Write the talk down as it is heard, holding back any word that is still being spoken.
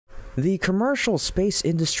The commercial space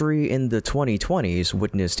industry in the 2020s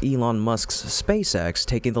witnessed Elon Musk's SpaceX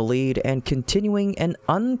taking the lead and continuing an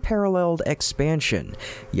unparalleled expansion,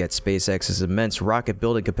 yet SpaceX's immense rocket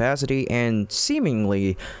building capacity and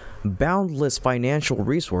seemingly boundless financial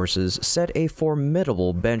resources set a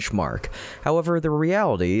formidable benchmark. However, the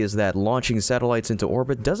reality is that launching satellites into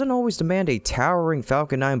orbit doesn't always demand a towering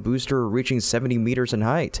Falcon 9 booster reaching 70 meters in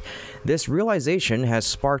height. This realization has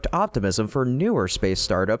sparked optimism for newer space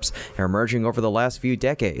startups emerging over the last few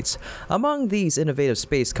decades. Among these innovative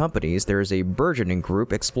space companies, there is a burgeoning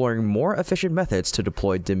group exploring more efficient methods to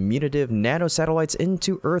deploy diminutive nano-satellites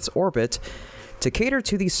into Earth's orbit to cater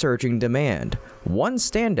to the surging demand. One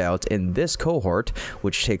standout in this cohort,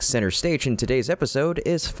 which takes center stage in today's episode,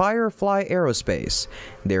 is Firefly Aerospace.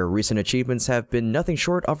 Their recent achievements have been nothing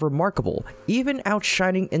short of remarkable, even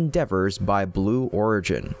outshining endeavors by Blue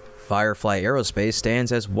Origin. Firefly Aerospace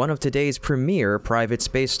stands as one of today's premier private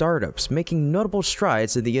space startups, making notable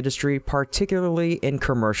strides in the industry, particularly in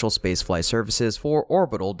commercial spaceflight services for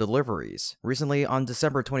orbital deliveries. Recently, on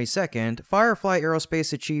December 22nd, Firefly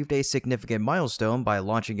Aerospace achieved a significant milestone by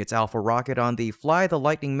launching its Alpha rocket on the Fly the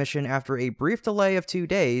Lightning mission after a brief delay of 2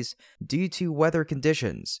 days due to weather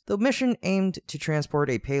conditions. The mission aimed to transport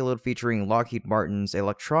a payload featuring Lockheed Martin's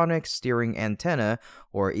Electronic Steering Antenna,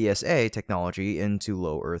 or ESA, technology into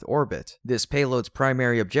low Earth orbit. This payload's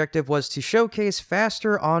primary objective was to showcase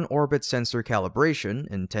faster on-orbit sensor calibration,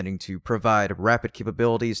 intending to provide rapid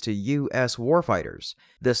capabilities to U.S. warfighters.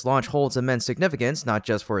 This launch holds immense significance, not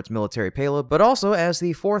just for its military payload, but also as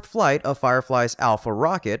the fourth flight of Firefly's Alpha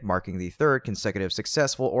rocket, marking the third consecutive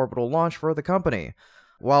successful orbital launch for the company.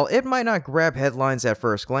 While it might not grab headlines at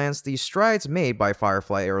first glance, the strides made by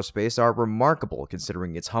Firefly Aerospace are remarkable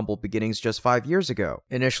considering its humble beginnings just 5 years ago.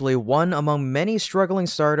 Initially one among many struggling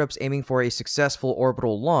startups aiming for a successful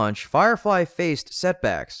orbital launch, Firefly faced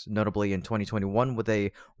setbacks, notably in 2021 with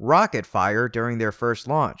a rocket fire during their first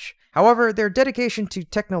launch. However, their dedication to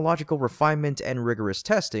technological refinement and rigorous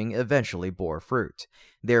testing eventually bore fruit.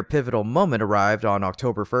 Their pivotal moment arrived on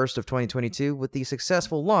October 1st of 2022 with the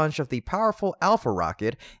successful launch of the powerful Alpha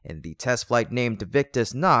rocket in the test flight named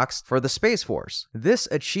Victus Nox for the Space Force. This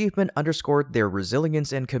achievement underscored their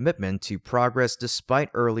resilience and commitment to progress despite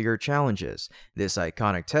earlier challenges. This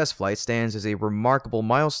iconic test flight stands as a remarkable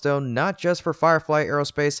milestone not just for Firefly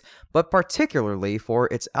Aerospace, but particularly for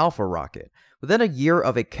its Alpha rocket. Within a year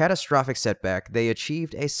of a catastrophic setback, they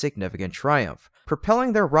achieved a significant triumph,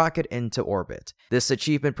 propelling their rocket into orbit. This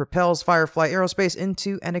achievement propels Firefly Aerospace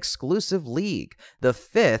into an exclusive league, the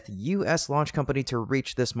 5th U.S. launch company to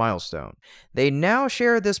reach this milestone. They now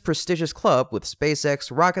share this prestigious club with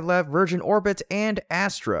SpaceX, Rocket Lab, Virgin Orbit, and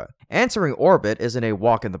Astra. Entering orbit isn't a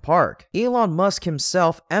walk in the park. Elon Musk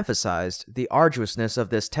himself emphasized the arduousness of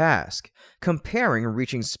this task, comparing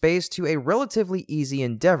reaching space to a relatively easy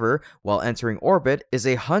endeavor, while entering orbit is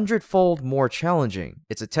 100-fold more challenging.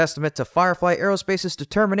 It's a testament to Firefly Aerospace's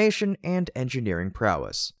determination and engineering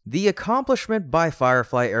prowess. The accomplishment by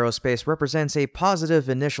Firefly Aerospace represents a positive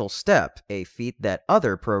initial step, a feat that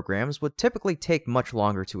other programs would typically take much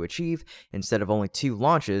longer to achieve, instead of only 2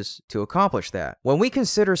 launches to accomplish that. When we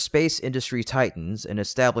consider space industry titans, an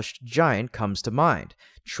established giant comes to mind,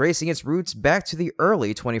 tracing its roots back to the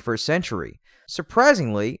early 21st century.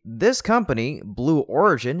 Surprisingly, this company, Blue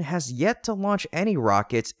Origin, has yet to launch any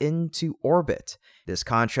rockets into orbit. This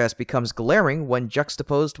contrast becomes glaring when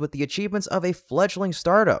juxtaposed with the achievements of a fledgling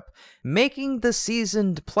startup, making the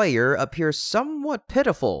seasoned player appear somewhat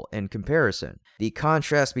pitiful in comparison. The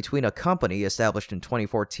contrast between a company established in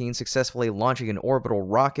 2014 successfully launching an orbital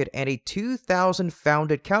rocket and a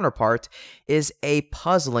 2000-founded counterpart is a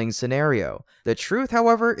puzzling scenario. The truth,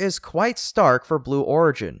 however, is quite stark for Blue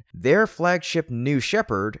Origin. Their flagship New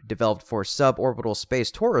Shepard, developed for suborbital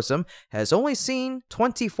space tourism, has only seen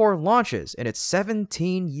 24 launches in its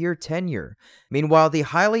 17-year tenure. Meanwhile, the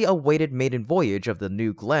highly awaited maiden voyage of the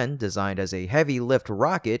New Glenn, designed as a heavy-lift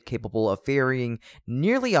rocket capable of ferrying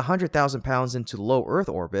nearly 100,000 pounds into low Earth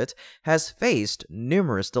orbit, has faced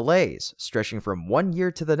numerous delays, stretching from 1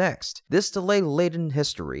 year to the next. This delay-laden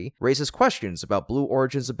history raises questions about Blue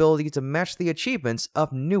Origin's ability to match the achievements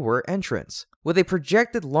of newer entrants. With a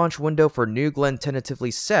projected launch window for New Glenn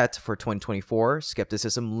tentatively set for 2024,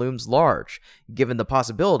 skepticism looms large, given the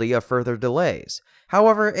possibility of further delays.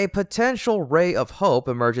 However, a potential ray of hope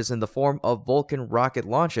emerges in the form of Vulcan rocket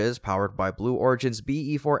launches powered by Blue Origin's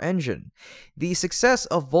BE-4 engine. The success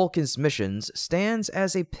of Vulcan's missions stands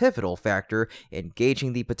as a pivotal factor in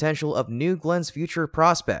gauging the potential of New Glenn's future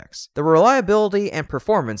prospects. The reliability and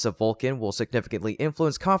performance of Vulcan will significantly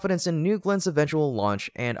influence confidence in New Glenn's eventual launch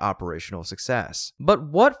and operational success. But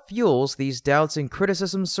what fuels these doubts and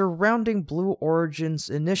criticisms surrounding Blue Origin's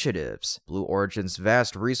initiatives? Blue Origin's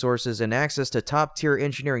vast resources and access to top-tier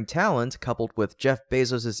engineering talent, coupled with Jeff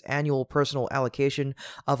Bezos' annual personal allocation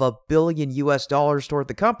of $1 billion toward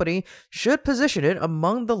the company, should position it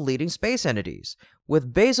among the leading space entities.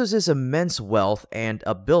 With Bezos' immense wealth and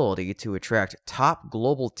ability to attract top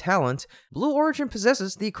global talent, Blue Origin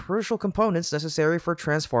possesses the crucial components necessary for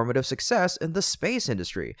transformative success in the space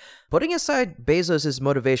industry. Putting aside Bezos'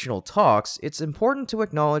 motivational talks, it's important to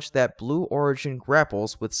acknowledge that Blue Origin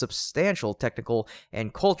grapples with substantial technical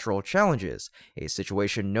and cultural challenges, a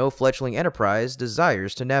situation no fledgling enterprise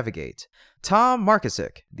desires to navigate. Tom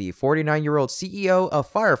Markusic, the 49-year-old CEO of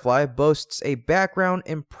Firefly, boasts a background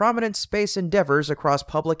in prominent space endeavors across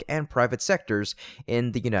public and private sectors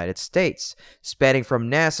in the United States, spanning from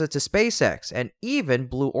NASA to SpaceX and even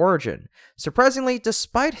Blue Origin. Surprisingly,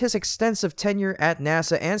 despite his extensive tenure at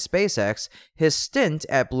NASA and SpaceX, his stint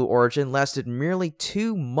at Blue Origin lasted merely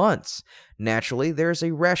 2 months. Naturally, there's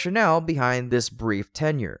a rationale behind this brief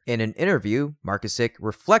tenure. In an interview, Markusic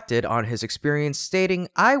reflected on his experience, stating,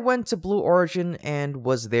 "I went to Blue Origin and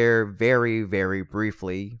was there very, very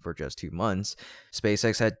briefly for just 2 months.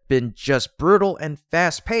 SpaceX had been just brutal and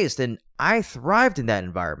fast-paced, and I thrived in that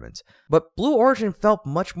environment. But Blue Origin felt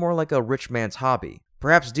much more like a rich man's hobby."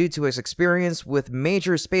 Perhaps due to his experience with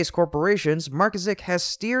major space corporations, Markusic has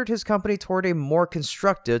steered his company toward a more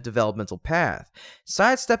constructive developmental path,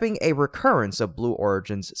 sidestepping a recurrence of Blue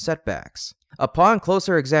Origin's setbacks. Upon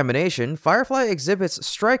closer examination, Firefly exhibits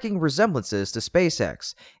striking resemblances to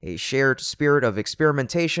SpaceX, a shared spirit of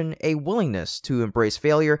experimentation, a willingness to embrace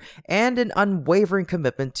failure, and an unwavering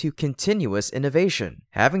commitment to continuous innovation.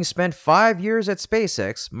 Having spent 5 years at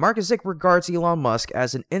SpaceX, Markusic regards Elon Musk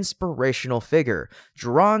as an inspirational figure,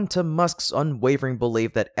 drawn to Musk's unwavering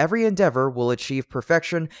belief that every endeavor will achieve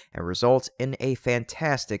perfection and result in a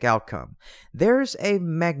fantastic outcome. There's a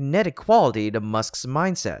magnetic quality to Musk's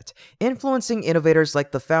mindset, influencing innovators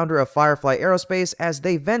like the founder of Firefly Aerospace as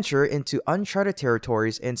they venture into uncharted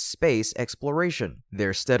territories in space exploration.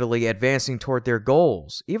 They're steadily advancing toward their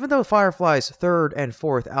goals. Even though Firefly's 3rd and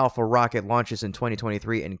 4th Alpha rocket launches in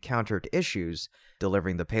 2023 encountered issues,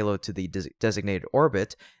 delivering the payload to the designated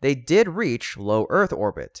orbit, they did reach low Earth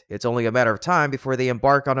orbit. It's only a matter of time before they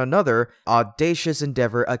embark on another audacious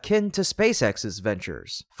endeavor akin to SpaceX's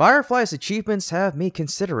ventures. Firefly's achievements have me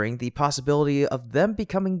considering the possibility of them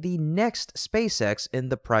becoming the next SpaceX in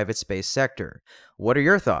the private space sector. What are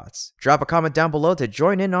your thoughts? Drop a comment down below to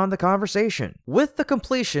join in on the conversation. With the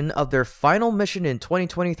completion of their final mission in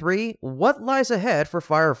 2023, what lies ahead for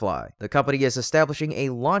Firefly? The company is establishing a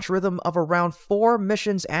launch rhythm of around 4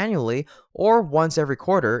 missions annually, or once every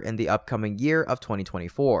quarter in the upcoming year of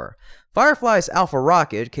 2024. Firefly's Alpha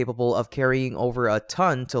rocket, capable of carrying over a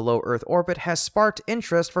ton to low Earth orbit, has sparked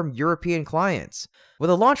interest from European clients. With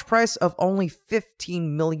a launch price of only $15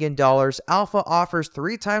 million, Alpha offers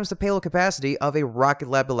 3 times the payload capacity of a Rocket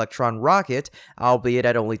Lab Electron rocket, albeit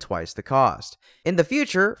at only twice the cost. In the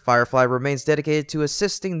future, Firefly remains dedicated to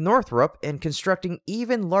assisting Northrop in constructing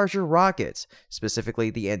even larger rockets, specifically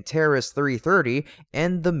the Antares 330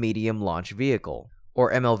 and the Medium Launch Vehicle,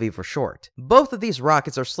 or MLV for short. Both of these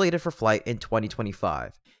rockets are slated for flight in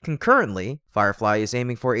 2025. Concurrently, Firefly is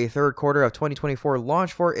aiming for a 3rd quarter of 2024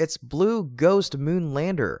 launch for its Blue Ghost moon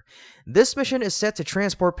lander. This mission is set to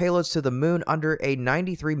transport payloads to the moon under a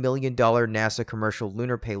 $93 million NASA Commercial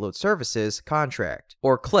Lunar Payload Services contract,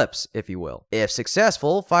 or CLPS, if you will. If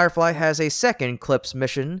successful, Firefly has a second CLPS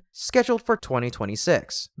mission scheduled for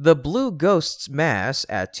 2026. The Blue Ghost's mass,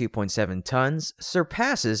 at 2.7 tons,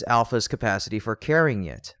 surpasses Alpha's capacity for carrying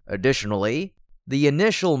it. Additionally, the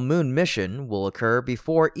initial moon mission will occur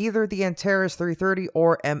before either the Antares 330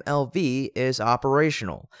 or MLV is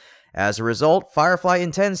operational. As a result, Firefly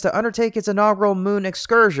intends to undertake its inaugural moon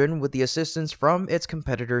excursion with the assistance from its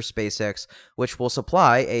competitor SpaceX, which will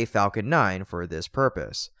supply a Falcon 9 for this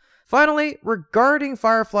purpose. Finally, regarding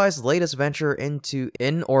Firefly's latest venture into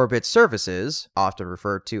in-orbit services, often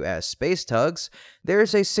referred to as space tugs,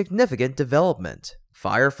 there's a significant development.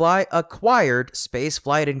 Firefly acquired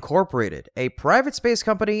Spaceflight Incorporated, a private space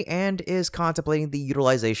company, and is contemplating the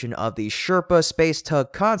utilization of the Sherpa space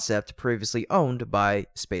tug concept previously owned by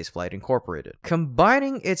Spaceflight Incorporated.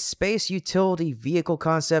 Combining its space utility vehicle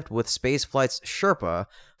concept with Spaceflight's Sherpa,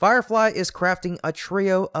 Firefly is crafting a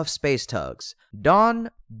trio of space tugs: Dawn,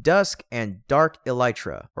 Dusk, and Dark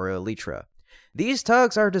Elytra, or Elytra. These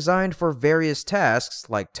tugs are designed for various tasks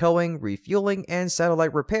like towing, refueling, and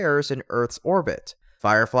satellite repairs in Earth's orbit.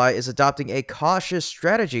 Firefly is adopting a cautious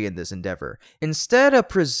strategy in this endeavor. Instead of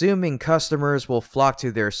presuming customers will flock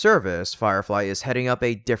to their service, Firefly is heading up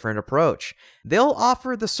a different approach. They'll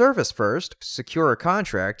offer the service first, secure a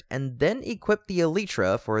contract, and then equip the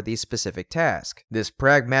Elytra for the specific task. This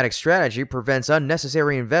pragmatic strategy prevents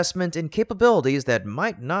unnecessary investment in capabilities that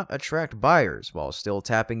might not attract buyers, while still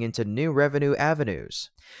tapping into new revenue avenues.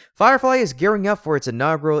 Firefly is gearing up for its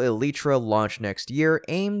inaugural Elytra launch next year,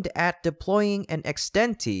 aimed at deploying an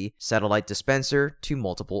Extenti satellite dispenser to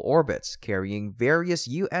multiple orbits, carrying various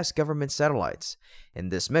US government satellites. In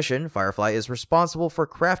this mission, Firefly is responsible for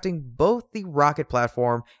crafting both the rocket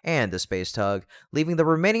platform and the space tug, leaving the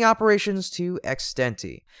remaining operations to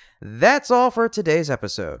Extenti. That's all for today's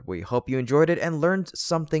episode. We hope you enjoyed it and learned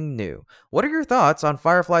something new. What are your thoughts on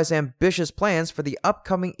Firefly's ambitious plans for the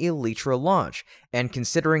upcoming Elytra launch? And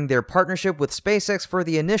considering their partnership with SpaceX for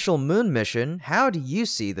the initial moon mission, how do you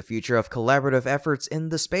see the future of collaborative efforts in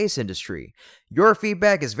the space industry? Your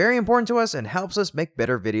feedback is very important to us and helps us make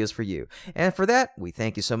better videos for you. And for that, we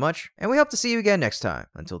thank you so much, and we hope to see you again next time.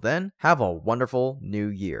 Until then, have a wonderful new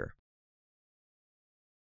year.